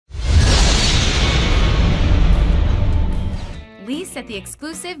lease at the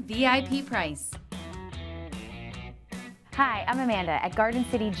exclusive VIP price. Hi, I'm Amanda at Garden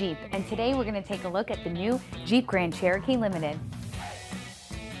City Jeep, and today we're going to take a look at the new Jeep Grand Cherokee Limited.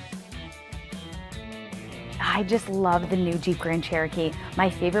 I just love the new Jeep Grand Cherokee. My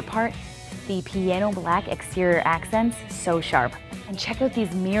favorite part, the piano black exterior accents, so sharp. And check out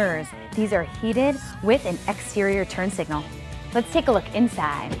these mirrors. These are heated with an exterior turn signal. Let's take a look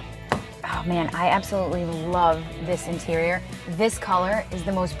inside. Oh man, I absolutely love this interior. This color is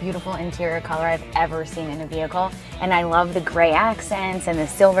the most beautiful interior color I've ever seen in a vehicle. And I love the gray accents and the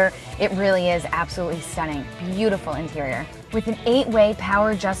silver. It really is absolutely stunning. Beautiful interior. With an 8-way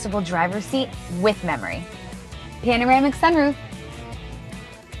power adjustable driver's seat with memory. Panoramic sunroof.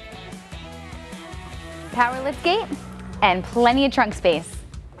 Power liftgate and plenty of trunk space.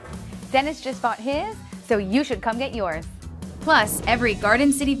 Dennis just bought his, so you should come get yours. Plus, every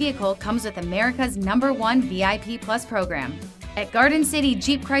Garden City vehicle comes with America's #1 VIP Plus program. At Garden City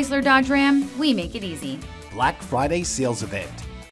Jeep Chrysler Dodge Ram, we make it easy. Black Friday sales event.